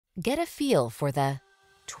Get a feel for the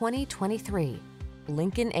 2023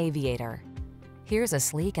 Lincoln Aviator. Here's a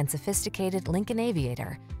sleek and sophisticated Lincoln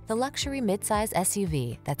Aviator, the luxury midsize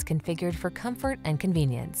SUV that's configured for comfort and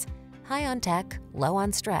convenience. High on tech, low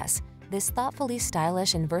on stress, this thoughtfully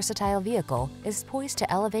stylish and versatile vehicle is poised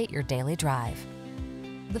to elevate your daily drive.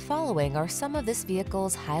 The following are some of this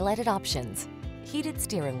vehicle's highlighted options: heated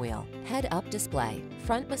steering wheel, head-up display,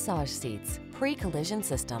 front massage seats, pre-collision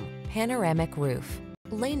system, panoramic roof,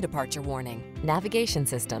 lane departure warning, navigation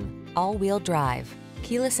system, all-wheel drive,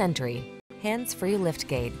 keyless entry, hands-free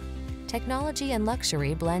liftgate. Technology and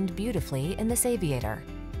luxury blend beautifully in this Aviator.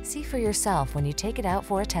 See for yourself when you take it out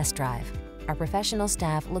for a test drive. Our professional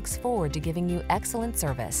staff looks forward to giving you excellent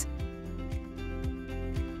service.